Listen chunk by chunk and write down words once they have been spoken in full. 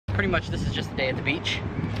pretty much this is just the day at the beach.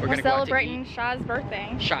 We're gonna go out to celebrating eat. Sha's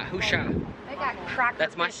birthday. Sha, who's Sha? They got crackers.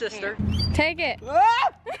 That's my sister. Take it.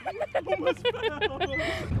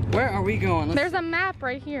 Where are we going? There's a map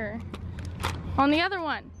right here. On the other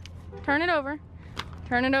one. Turn it over.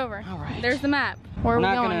 Turn it over. All right. There's the map. Where are we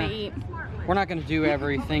going to eat? We're not gonna do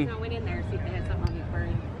everything. I went in there to see if they had something on the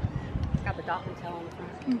aquarium. It's got the dolphin tail on the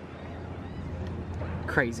front.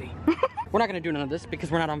 Crazy. We're not gonna do none of this because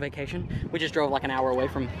we're not on vacation. We just drove like an hour away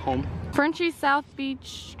from home. Frenchie's South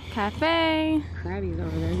Beach Cafe. Crabby's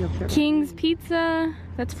over there. You'll trip. King's Pizza.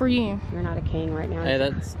 That's for you. You're not a king right now. Hey,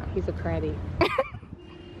 that's... He's a crabby.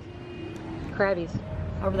 Crabbies.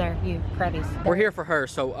 Over there, you. Crabbies. We're here for her,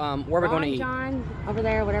 so where are we going to eat? John, over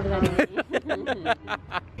there, whatever that is.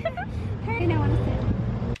 Hey, no one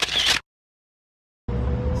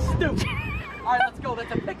Stupid. All right, let's go.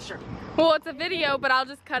 That's a picture. Well, it's a video, but I'll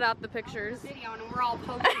just cut out the pictures. Video and we're all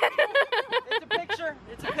poking. It's a picture.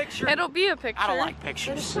 It's a picture. It'll be a picture. I don't like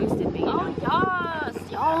pictures. Oh, yes.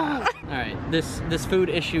 Yes. All right, this food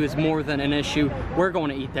issue is more than an issue. We're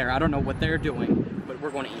going to eat there. I don't know what they're doing, but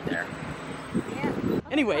we're going to eat there.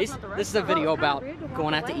 Anyways, this is a video about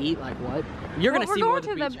going out to eat, like what? You're gonna see more of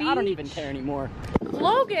the beach. I don't even care anymore.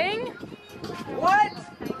 Logan! What?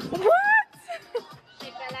 What?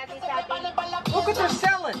 Look what they're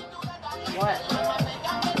selling! What?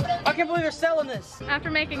 I can't believe they're selling this.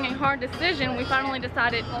 After making a hard decision, we finally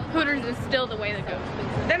decided Hooters is still the way to go.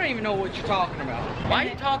 They don't even know what you're talking about. Why are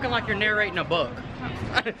you talking like you're narrating a book?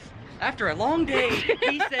 After a long day,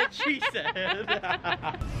 he said, she said.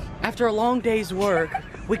 After a long day's work,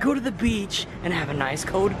 we go to the beach and have a nice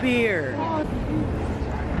cold beer.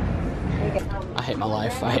 I hate my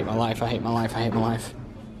life, I hate my life, I hate my life, I hate my life.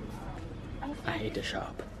 I hate to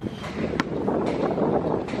shop.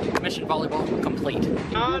 Mission volleyball complete.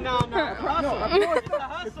 No.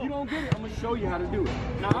 If you don't get it, I'm gonna show you how to do it.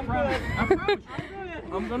 No, I'm good.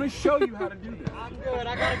 I'm gonna show you how to do this. I'm good.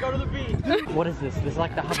 I gotta go to the beach. What is this? This is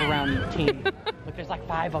like the hover around team. Look, there's like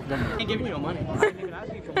 5 of them. I ain't giving you no money. I ain't even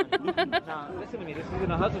asking for money. Now, listen to me. This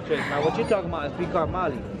isn't a hustle trick. Now, what you're talking about is three-card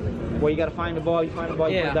Molly, where you gotta find the ball. You find the ball.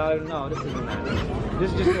 You put $1. No, this isn't that.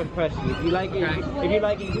 This is just to impress you. If you like it, if you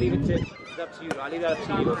like it, you leave it tip. It's up to you. I'll leave that up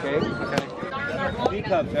to you. Okay? Okay. 3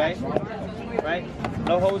 cups, right? Right?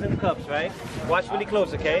 No holes in the cups, right? Watch really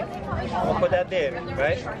close, okay? I'm gonna put that there,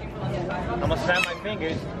 right? I'm gonna snap my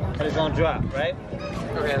fingers and it's gonna drop, right?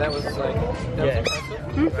 Okay, that was like...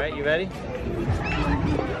 Right, you ready?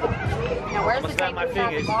 Now, where's I'm gonna snap my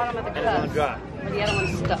fingers bottom of the and it's gonna drop. Where the other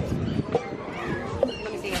one's stuck.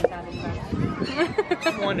 Let me see inside this cup.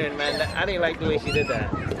 I'm wondering, man, I didn't like the way she did that.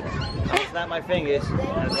 I'm gonna snap my fingers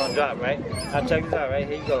and it's gonna drop, right? Now check this out, right?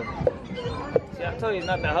 Here you go. See, I told you it's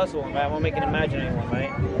not that hustle one, right? I'm gonna make an imaginary one,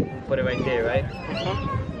 right? Put it right there, right?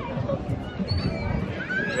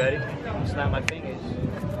 You ready? I'm gonna snap my fingers.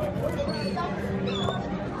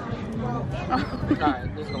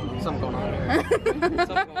 Alright, there's something going on here.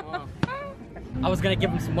 Something going on. I was gonna give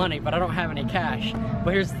him some money, but I don't have any cash.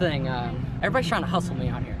 But here's the thing, everybody's trying to hustle me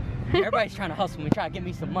out here. Everybody's trying to hustle me, try to get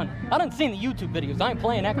me some money. I done seen the YouTube videos, I ain't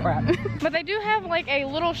playing that crap. But they do have like a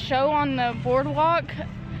little show on the boardwalk,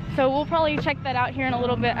 so we'll probably check that out here in a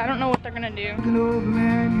little bit. I don't know what they're gonna do. An old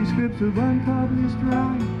manuscript of unpublished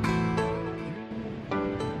drawings.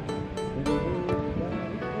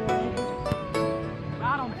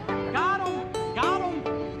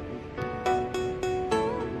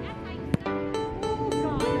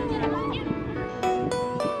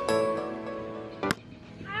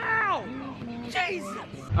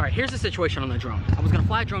 Alright, here's the situation on the drone. I was gonna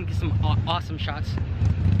fly a drone, get some awesome shots.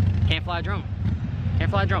 Can't fly a drone. Can't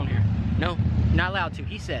fly a drone here. No, not allowed to.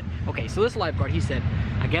 He said, okay, so this lifeguard, he said,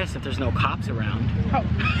 I guess if there's no cops around. Oh.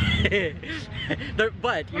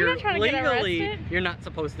 But you're legally, you're not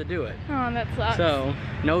supposed to do it. Oh, that sucks. So,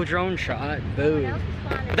 no drone shot, boo.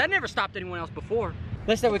 That never stopped anyone else before.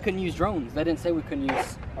 They said we couldn't use drones. They didn't say we couldn't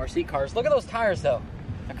use RC cars. Look at those tires though.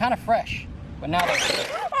 They're kind of fresh, but now they're...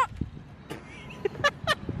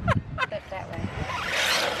 That way.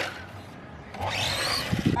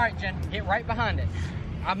 Alright, Jen, get right behind it.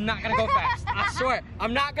 I'm not gonna go fast. I swear,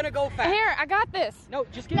 I'm not gonna go fast. Here, I got this. No,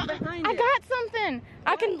 just get behind it. I got something.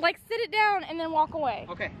 What? I can like sit it down and then walk away.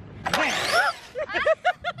 Okay.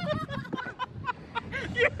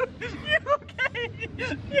 You okay?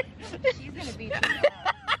 She's gonna beat you.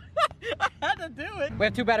 I had to do it. We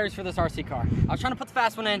have 2 batteries for this RC car. I was trying to put the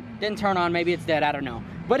fast one in, didn't turn on, maybe it's dead, I don't know.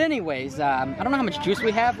 But anyways, I don't know how much juice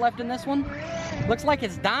we have left in this one. Looks like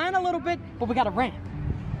it's dying a little bit, but we got a ramp.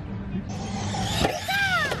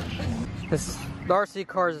 The RC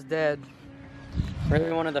car is dead.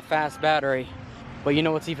 Really wanted the fast battery, but you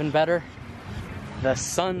know what's even better? The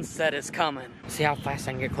sunset is coming. See how fast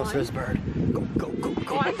I can get closer to this bird. Go, go, go,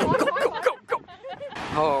 go, go, go, go, go, go.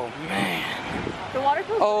 Oh, man. The water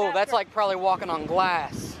feels Oh, that's like probably walking on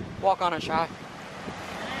glass. Walk on it, Shy.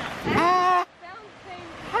 Ah!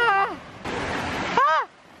 Ah! Ah!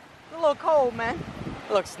 It's a little cold, man.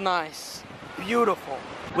 It looks nice. Beautiful.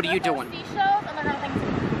 What are you doing?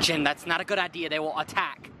 Jen, that's not a good idea. They will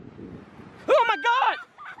attack. Oh my God!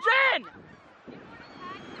 Jen!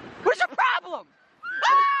 What's your problem?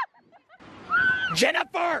 Ah!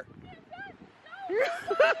 Jennifer!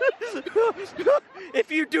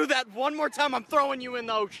 If you do that one more time, I'm throwing you in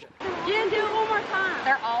the ocean. Jen, do it one more time.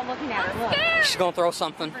 They're all looking at her. Look. She's gonna throw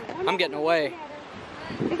something. I'm getting away.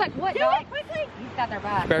 He's like, what, dog? Quickly. He's got their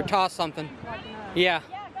back. Better toss something. Yeah.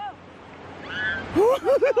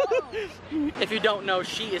 If you don't know,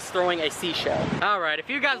 she is throwing a seashell. All right, if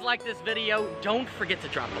you guys like this video, don't forget to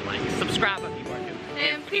drop a like. Subscribe if you are new.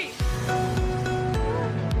 And peace.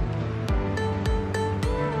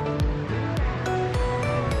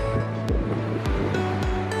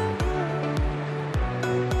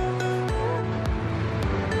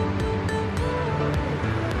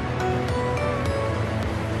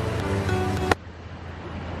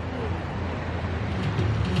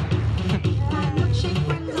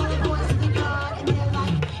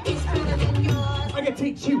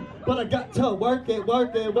 Teach you, but I got to work it,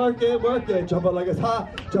 work it, work it, work it. Jump it like it's hot,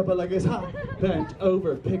 jump it like it's hot. Bend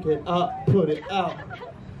over, pick it up, put it out.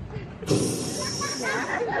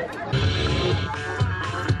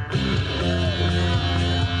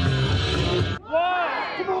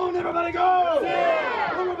 Come on, everybody, go!